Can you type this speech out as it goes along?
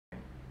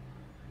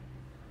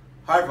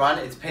Hi everyone,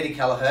 it's Peter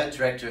Kelleher,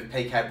 Director of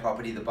PK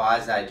Property, the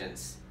Buyers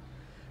Agents.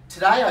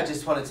 Today I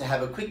just wanted to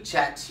have a quick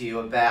chat to you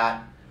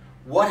about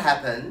what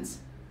happens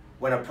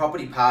when a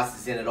property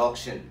passes in at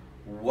auction.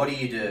 What do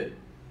you do?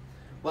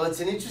 Well, it's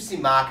an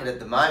interesting market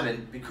at the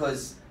moment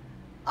because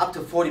up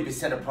to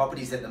 40% of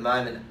properties at the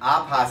moment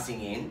are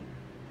passing in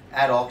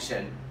at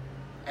auction.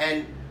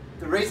 And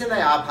the reason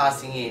they are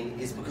passing in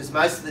is because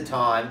most of the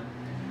time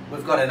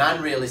we've got an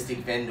unrealistic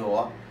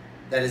vendor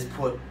that has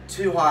put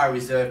too high a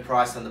reserve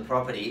price on the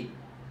property,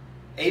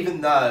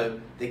 even though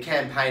the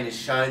campaign has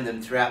shown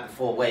them throughout the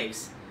 4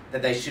 weeks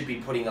that they should be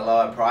putting a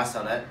lower price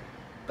on it,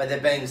 but they're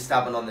being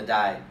stubborn on the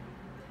day.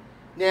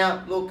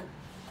 Now, look,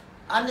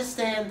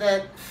 understand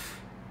that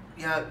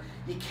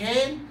you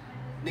can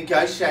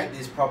negotiate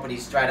this property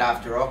straight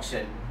after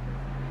auction,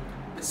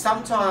 but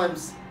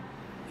sometimes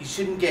you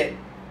shouldn't get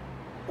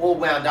all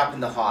wound up in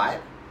the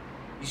hype.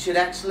 You should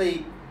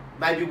actually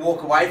maybe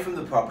walk away from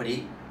the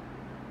property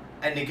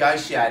and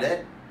negotiate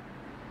it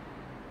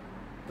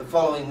the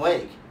following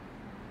week.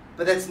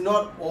 But that's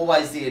not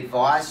always the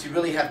advice. You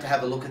really have to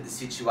have a look at the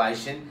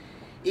situation.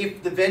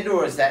 If the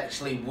vendor is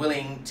actually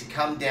willing to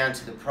come down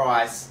to the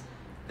price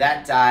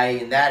that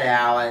day, in that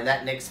hour, in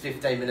that next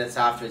 15 minutes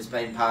after it's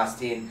been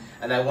passed in,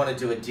 and they want to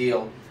do a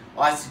deal,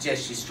 I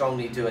suggest you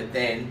strongly do it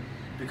then,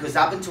 because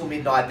up until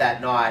midnight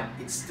that night,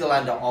 it's still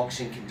under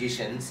auction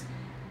conditions.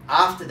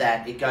 After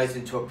that, it goes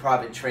into a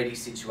private treaty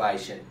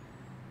situation.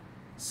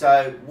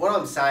 So what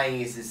I'm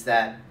saying is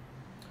that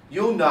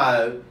you'll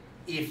know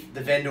if the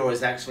vendor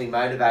is actually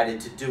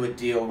motivated to do a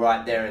deal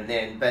right there and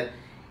then. But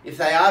if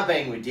they are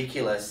being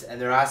ridiculous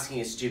and they're asking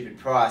a stupid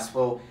price,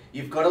 well,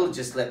 you've got to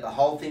just let the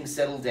whole thing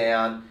settle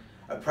down,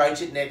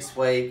 approach it next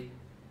week,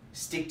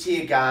 stick to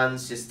your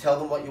guns, just tell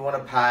them what you want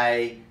to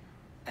pay,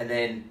 and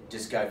then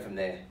just go from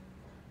there.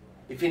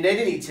 If you need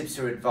any tips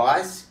or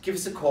advice, give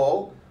us a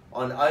call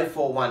on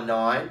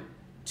 0419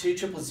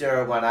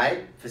 200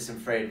 018 for some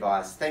free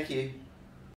advice. Thank you.